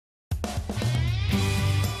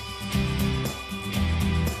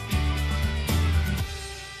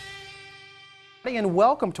And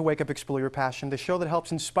welcome to Wake Up, Explore Your Passion, the show that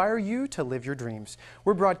helps inspire you to live your dreams.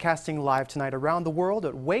 We're broadcasting live tonight around the world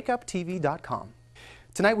at wakeuptv.com.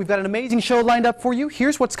 Tonight we've got an amazing show lined up for you.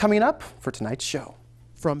 Here's what's coming up for tonight's show.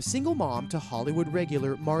 From single mom to Hollywood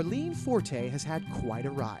regular, Marlene Forte has had quite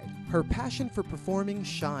a ride. Her passion for performing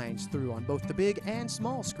shines through on both the big and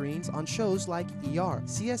small screens on shows like ER,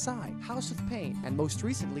 CSI, House of Pain, and most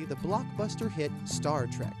recently the blockbuster hit Star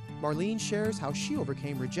Trek. Marlene shares how she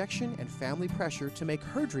overcame rejection and family pressure to make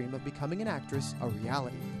her dream of becoming an actress a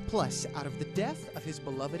reality. Plus, out of the death of his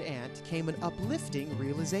beloved aunt came an uplifting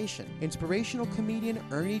realization. Inspirational comedian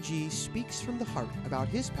Ernie G speaks from the heart about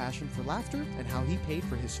his passion for laughter and how he paid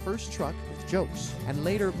for his first truck with jokes. And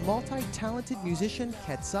later, multi-talented musician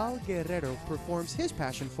Quetzal Guerrero performs his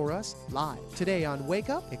passion for us live. Today on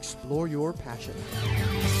Wake Up, Explore Your Passion.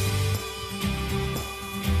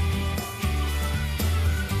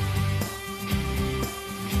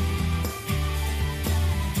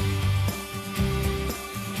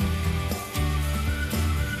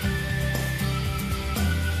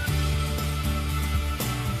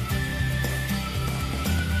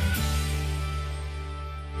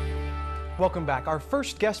 Welcome back. Our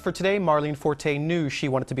first guest for today, Marlene Forte, knew she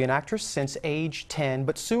wanted to be an actress since age 10,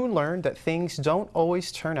 but soon learned that things don't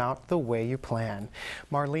always turn out the way you plan.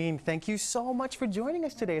 Marlene, thank you so much for joining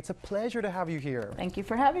us today. It's a pleasure to have you here. Thank you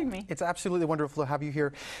for having me. It's absolutely wonderful to have you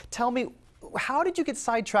here. Tell me, how did you get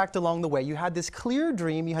sidetracked along the way? You had this clear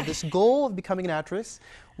dream, you had this goal of becoming an actress.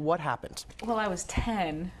 What happened? Well, I was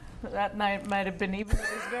 10. That night might have been, even though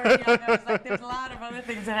I was very young, I was like, there's a lot of other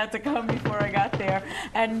things that had to come before I got there.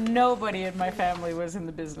 And nobody in my family was in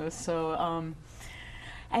the business. So,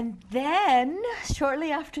 and then,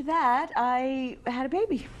 shortly after that, I had a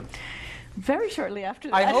baby. Very shortly after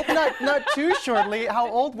that. I hope not too shortly. How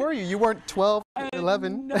old were you? You weren't 12,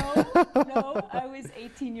 11? No, I was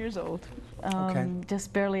 18 years old. Okay.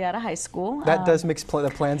 Just barely out of high school. That does mix the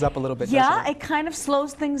plans up a little bit, yeah, doesn't it? It kind of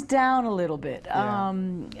slows things down a little bit. Yeah.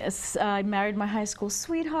 I married my high school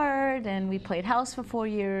sweetheart, and we played house for 4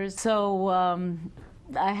 years. So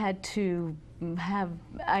I had to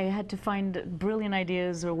find brilliant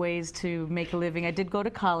ideas or ways to make a living. I did go to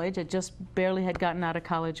college. I just barely had gotten out of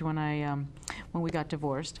college when we got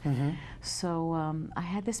divorced. Mm-hmm. So I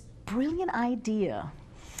had this brilliant idea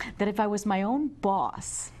that if I was my own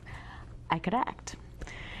boss, I could act.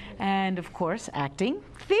 And of course, acting,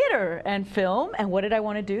 theater, and film. And what did I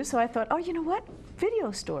want to do? So I thought, oh, you know what?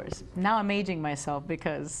 Video stores. Now I'm aging myself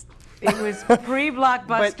because it was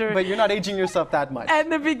pre-blockbuster. But you're not aging yourself that much. At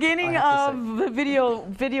the beginning of the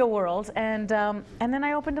video world, and then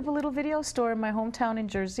I opened up a little video store in my hometown in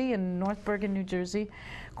Jersey, in North Bergen, New Jersey,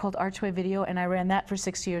 called Archway Video, and I ran that for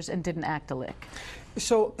 6 years and didn't act a lick.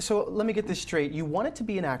 So let me get this straight. You wanted to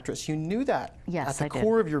be an actress. You knew that at the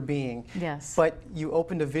core of your being. Yes. But you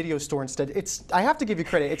opened a video store instead. I have to give you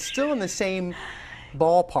credit. It's still in the same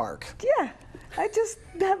ballpark. Yeah. I just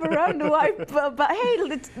have a run to wipe, but hey,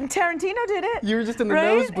 Tarantino did it. You were just in the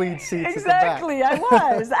right? nosebleed seats. Exactly, at the back.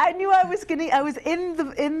 I was. I knew I was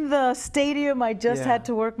in the stadium. I just had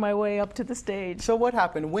to work my way up to the stage. So what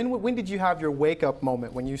happened? When did you have your wake up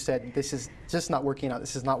moment when you said, this is just not working out,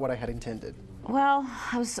 this is not what I had intended? Well,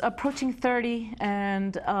 I was approaching 30,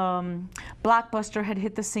 and Blockbuster had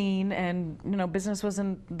hit the scene, and business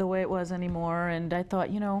wasn't the way it was anymore, and I thought,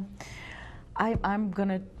 I'm going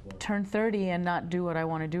to turn 30 and not do what I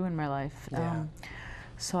want to do in my life. Yeah.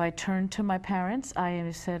 So I turned to my parents.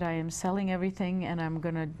 I said, I am selling everything, and I'm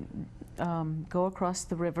going to go across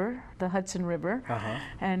the river, the Hudson River,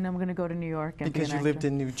 and I'm going to go to New York and because be an you actor. lived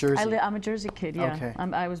in New Jersey. I'm a Jersey kid, yeah. Okay.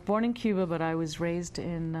 I was born in Cuba, but I was raised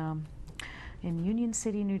in Union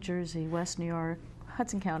City, New Jersey, West New York,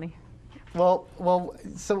 Hudson County. Well,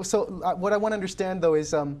 so what I want to understand, though,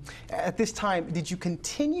 is at this time, did you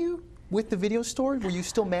continue with the video store? Were you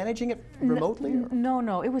still managing it remotely?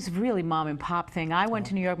 No, it was really mom and pop thing. I went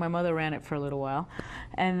to New York, my mother ran it for a little while,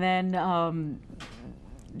 and then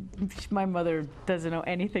my mother doesn't know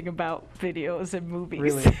anything about videos and movies.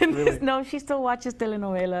 Really? Really? No, she still watches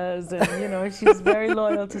telenovelas, and she's very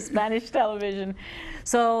loyal to Spanish television.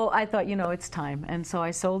 So I thought, it's time, and so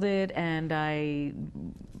I sold it, and I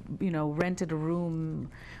rented a room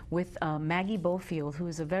with Maggie Bofield, who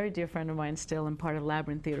is a very dear friend of mine still and part of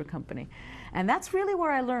Labyrinth Theater Company. And that's really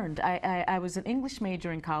where I learned. I was an English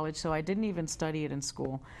major in college, so I didn't even study it in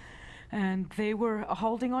school. And they were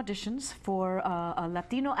holding auditions for a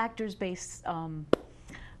Latino actors-based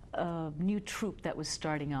new troupe that was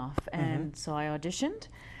starting off. And so I auditioned,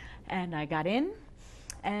 and I got in,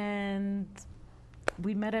 and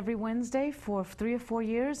we met every Wednesday for 3 or 4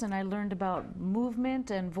 years, and I learned about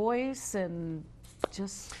movement and voice and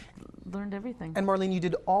just learned everything. And Marlene, you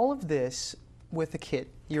did all of this with a kid.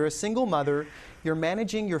 You're a single mother. You're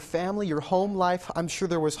managing your family, your home life. I'm sure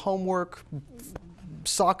there was homework,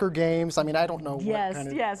 soccer games. I mean, I don't know. Yes, what kind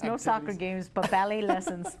of yes, no soccer activities. games, but ballet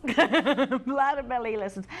lessons. A lot of ballet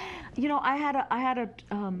lessons. You know, I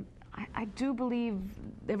do believe,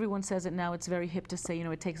 everyone says it now, it's very hip to say, you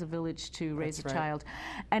know, it takes a village to raise That's a right. child.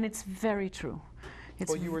 And it's very true.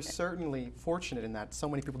 Well, you were certainly fortunate in that so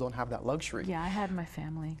many people don't have that luxury. Yeah, I had my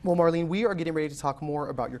family. Well, Marlene, we are getting ready to talk more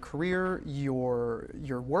about your career, your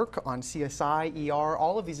work on CSI, ER,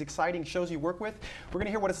 all of these exciting shows you work with. We're going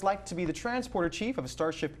to hear what it's like to be the transporter chief of a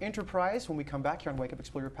Starship Enterprise when we come back here on Wake Up,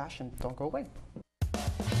 Explore Your Passion. Don't go away.